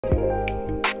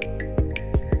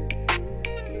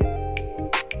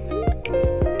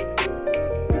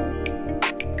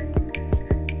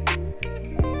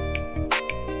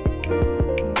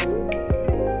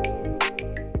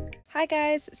Hi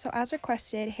guys, so as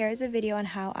requested, here is a video on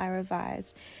how I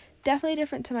revise. Definitely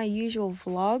different to my usual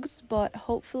vlogs, but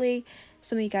hopefully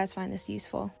some of you guys find this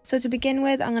useful. So to begin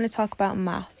with, I'm going to talk about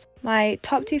maths. My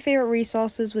top two favourite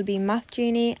resources would be Math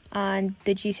Genie and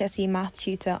the GCSE Math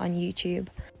Tutor on YouTube.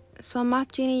 So on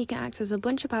Math Genie, you can access a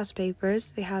bunch of past papers.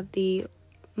 They have the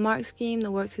mark scheme,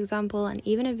 the works example, and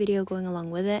even a video going along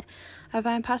with it. I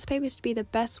find past papers to be the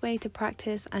best way to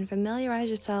practice and familiarise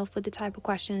yourself with the type of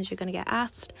questions you're going to get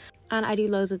asked, and I do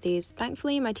loads of these.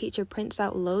 Thankfully, my teacher prints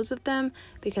out loads of them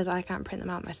because I can't print them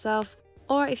out myself.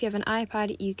 Or if you have an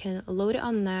iPad, you can load it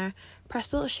on there,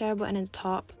 press the little share button at the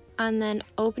top, and then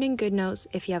open in GoodNotes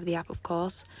if you have the app, of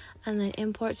course, and then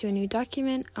import to a new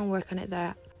document and work on it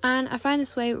there. And I find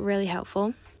this way really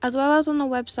helpful. As well as on the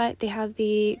website, they have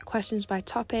the questions by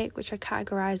topic, which are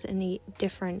categorized in the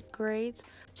different grades,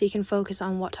 so you can focus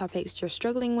on what topics you're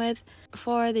struggling with.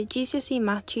 For the GCSE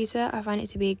Math Tutor, I find it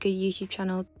to be a good YouTube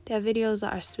channel. They have videos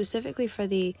that are specifically for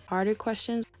the harder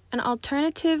questions. An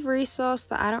alternative resource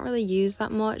that I don't really use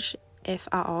that much, if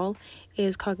at all,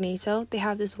 is Cognito. They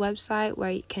have this website where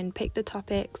you can pick the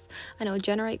topics and it will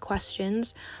generate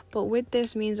questions, but with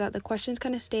this means that the questions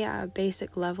kind of stay at a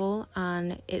basic level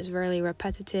and it's really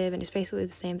repetitive and it's basically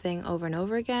the same thing over and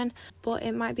over again, but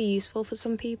it might be useful for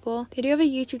some people. They do have a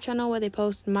YouTube channel where they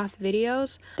post math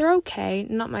videos. They're okay,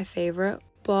 not my favourite,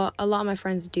 but a lot of my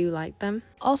friends do like them.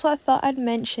 Also, I thought I'd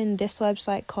mention this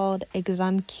website called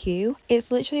Exam Q.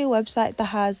 It's literally a website that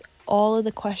has all of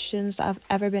the questions that have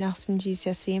ever been asked in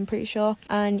GCSE, I'm pretty sure,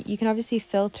 and you can obviously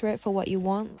filter it for what you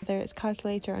want, whether it's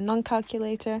calculator or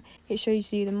non-calculator. It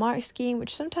shows you the mark scheme,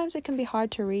 which sometimes it can be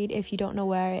hard to read if you don't know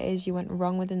where it is you went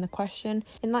wrong within the question.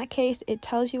 In that case, it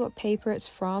tells you what paper it's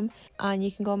from, and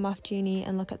you can go on Math Genie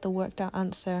and look at the worked out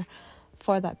answer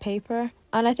for that paper.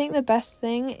 And I think the best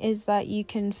thing is that you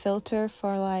can filter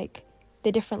for like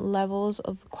the different levels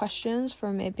of the questions,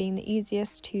 from it being the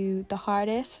easiest to the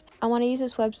hardest. And when I use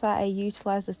this website, I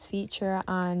utilize this feature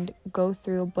and go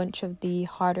through a bunch of the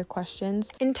harder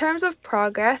questions. In terms of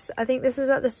progress, I think this was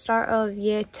at the start of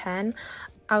year 10.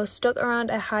 I was stuck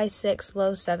around a high 6,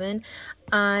 low 7,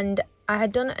 and I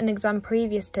had done an exam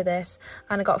previous to this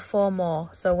and I got 4 more.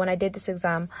 So when I did this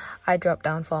exam, I dropped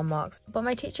down 4 marks. But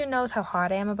my teacher knows how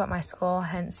hard I am about my score,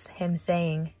 hence him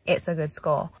saying it's a good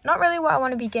score. Not really what I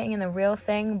want to be getting in the real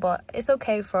thing, but it's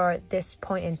okay for this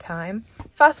point in time.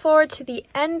 Fast forward to the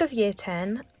end of year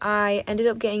 10, I ended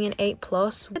up getting an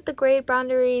 8+. With the grade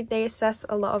boundary they assess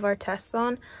a lot of our tests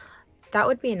on, that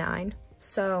would be a 9.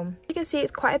 So you can see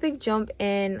it's quite a big jump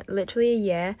in literally a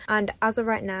year, and as of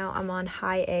right now I'm on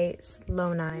high 8s,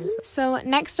 low 9s. So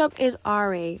next up is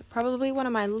RE, probably one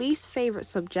of my least favourite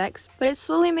subjects, but it's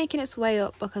slowly making its way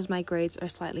up because my grades are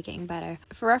slightly getting better.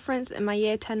 For reference, in my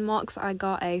year 10 mocks I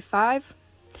got a 5.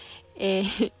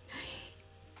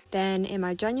 Then in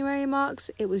my January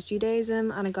mocks it was Judaism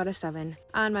and I got a 7.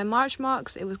 And my March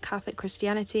mocks it was Catholic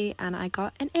Christianity and I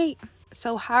got an 8.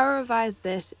 So how I revise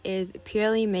this is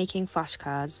purely making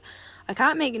flashcards. I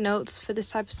can't make notes for this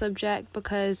type of subject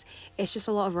because it's just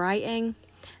a lot of writing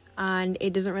and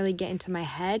it doesn't really get into my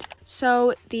head.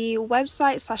 So the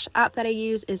website/app that I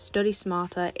use is Study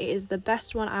Smarter. It is the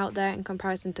best one out there in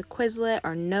comparison to Quizlet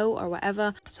or Note or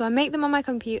whatever. So I make them on my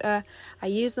computer, I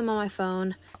use them on my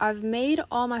phone. I've made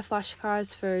all my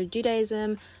flashcards for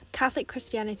Judaism, Catholic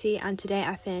Christianity, and today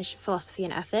I finished philosophy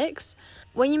and ethics.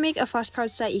 When you make a flashcard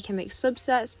set, you can make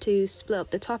subsets to split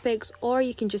up the topics, or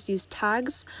you can just use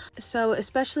tags. So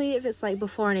especially if it's like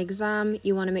before an exam,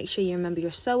 you want to make sure you remember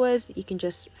your SOAs, you can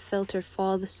just filter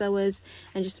for the SOAs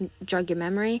and just jog your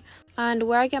memory. And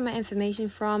where I get my information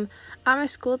from, at my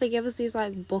school they give us these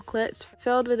like booklets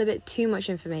filled with a bit too much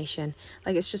information.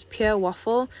 Like it's just pure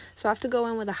waffle, so I have to go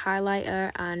in with a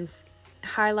highlighter and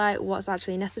highlight what's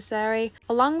actually necessary,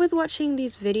 along with watching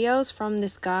these videos from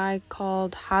this guy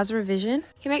called Has Revision.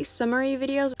 He makes summary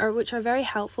videos which are very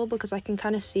helpful because I can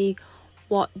kind of see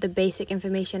what the basic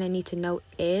information I need to know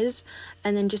is,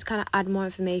 and then just kind of add more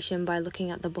information by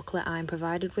looking at the booklet I'm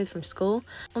provided with from school.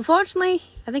 Unfortunately,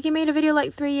 I think he made a video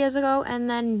like 3 years ago and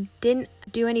then didn't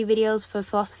do any videos for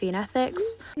philosophy and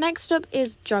ethics. Next up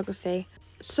is geography.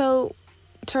 So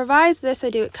to revise this, I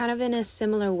do it kind of in a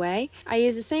similar way. I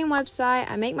use the same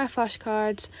website, I make my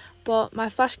flashcards, but my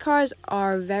flashcards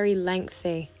are very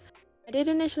lengthy. I did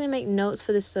initially make notes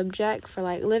for this subject for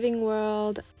like living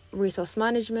world, resource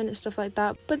management and stuff like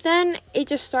that, but then it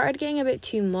just started getting a bit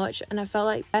too much and I felt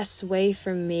like the best way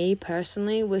for me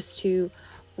personally was to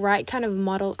write kind of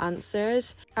model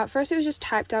answers. At first it was just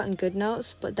typed out in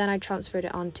GoodNotes, but then I transferred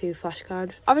it onto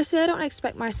flashcards. Obviously I don't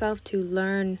expect myself to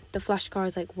learn the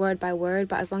flashcards like word by word,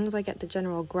 but as long as I get the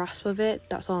general grasp of it,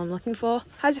 that's all I'm looking for.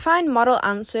 How to find model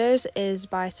answers is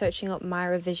by searching up my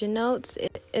revision notes.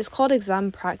 It's called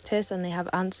exam practice, and they have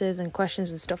answers and questions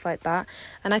and stuff like that,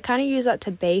 and I kind of use that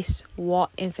to base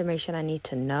what information I need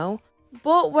to know.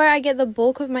 But where I get the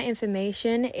bulk of my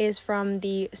information is from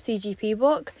the CGP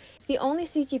book. It's the only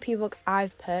CGP book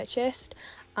I've purchased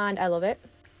and I love it.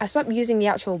 I stopped using the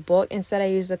actual book. Instead I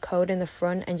use the code in the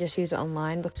front and just use it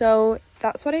online. So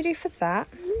that's what I do for that.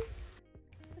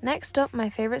 Next up, my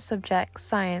favourite subject,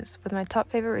 science, with my top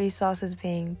favourite resources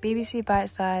being BBC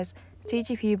Bitesize,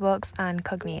 CGP books and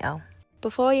Cognito.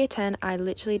 Before year 10, I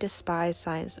literally despised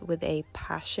science with a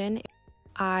passion.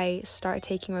 I started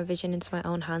taking revision into my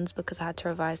own hands because I had to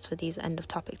revise for these end of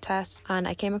topic tests, and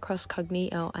I came across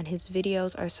Cognito, and his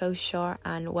videos are so short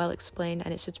and well explained,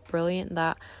 and it's just brilliant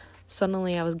that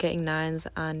suddenly I was getting 9s,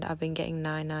 and I've been getting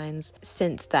 9s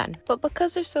since then. But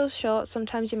because they're so short,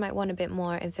 sometimes you might want a bit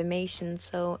more information,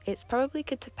 so it's probably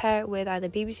good to pair it with either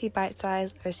BBC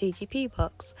Bitesize or CGP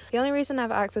books. The only reason I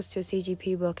have access to a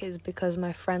CGP book is because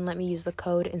my friend let me use the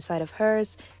code inside of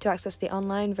hers to access the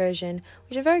online version,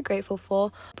 which I'm very grateful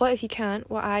for. But if you can't,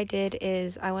 what I did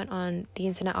is I went on the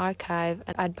Internet Archive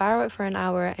and I'd borrow it for an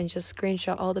hour and just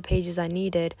screenshot all the pages I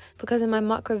needed, because in my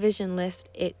mock revision list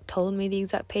it told me the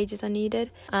exact pages I needed,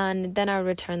 and then I would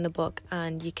return the book,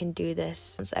 and you can do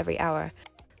this once every hour.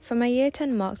 For my year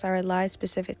 10 mocks, I relied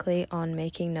specifically on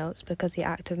making notes because the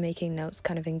act of making notes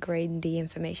kind of ingrained the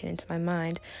information into my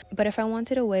mind. But if I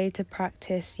wanted a way to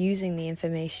practice using the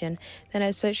information, then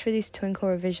I'd search for these Twinkle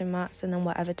revision mats and then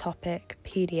whatever topic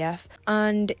PDF,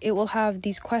 and it will have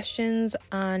these questions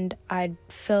and I'd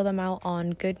fill them out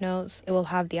on GoodNotes. It will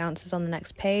have the answers on the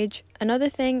next page. Another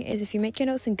thing is, if you make your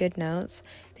notes in GoodNotes,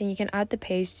 then you can add the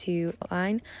page to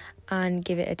outline and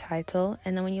give it a title,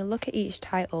 and then when you look at each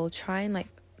title, try and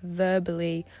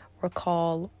verbally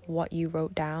recall what you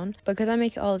wrote down. Because I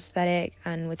make it all aesthetic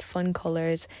and with fun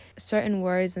colours, certain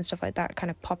words and stuff like that kind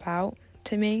of pop out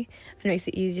to me and it makes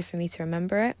it easier for me to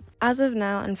remember it. As of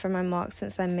now, and for my mocks,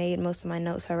 since I made most of my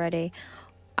notes already,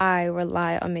 I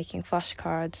rely on making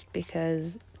flashcards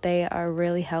because they are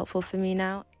really helpful for me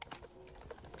now.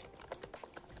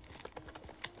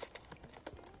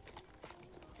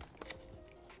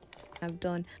 I've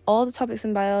done all the topics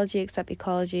in biology except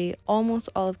ecology, almost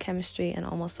all of chemistry and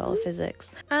almost all of physics.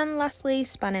 And lastly,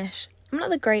 Spanish. I'm not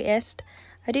the greatest.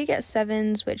 I do get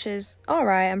 7s, which is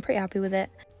alright, I'm pretty happy with it.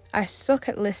 I suck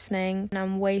at listening and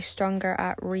I'm way stronger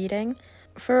at reading.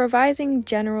 For revising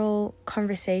general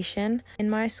conversation, in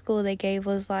my school they gave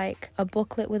us a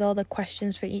booklet with all the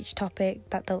questions for each topic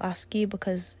that they'll ask you,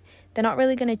 because they're not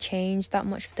really going to change that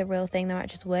much for the real thing, they might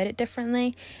just word it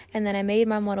differently. And then I made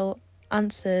my model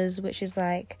answers, which is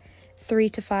 3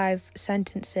 to 5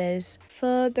 sentences.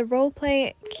 For the role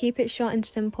play, keep it short and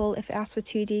simple. If it asks for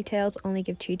 2 details, only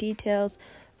give 2 details.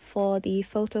 For the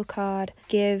photo card,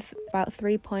 give about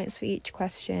 3 points for each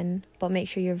question, but make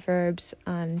sure your verbs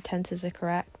and tenses are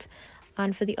correct.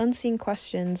 And for the unseen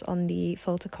questions on the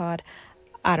photo card,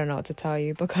 I don't know what to tell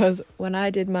you, because when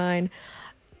I did mine,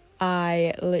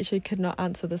 I literally could not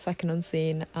answer the second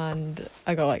unseen and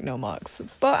I got no marks.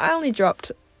 But I only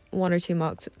dropped 1 or 2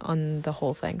 marks on the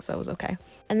whole thing, so it was okay.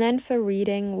 And then for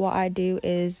reading, what I do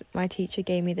is my teacher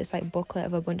gave me this booklet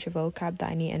of a bunch of vocab that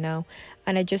I need to know,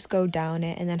 and I just go down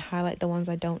it and then highlight the ones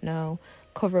I don't know,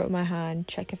 cover it with my hand,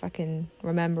 check if I can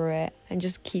remember it, and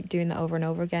just keep doing that over and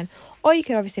over again. Or you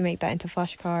could obviously make that into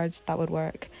flashcards, that would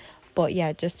work. But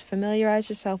yeah, just familiarize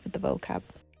yourself with the vocab.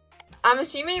 I'm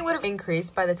assuming it would have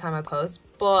increased by the time I post,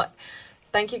 but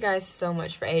thank you guys so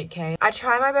much for 8k. I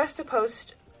try my best to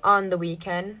post on the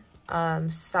weekend,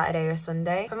 Saturday or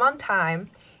Sunday. If I'm on time,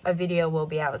 a video will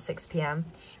be out at 6 p.m.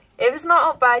 If it's not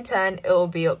up by 10, it will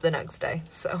be up the next day.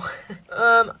 So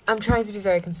I'm trying to be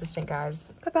very consistent, guys.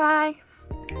 Bye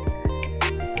bye.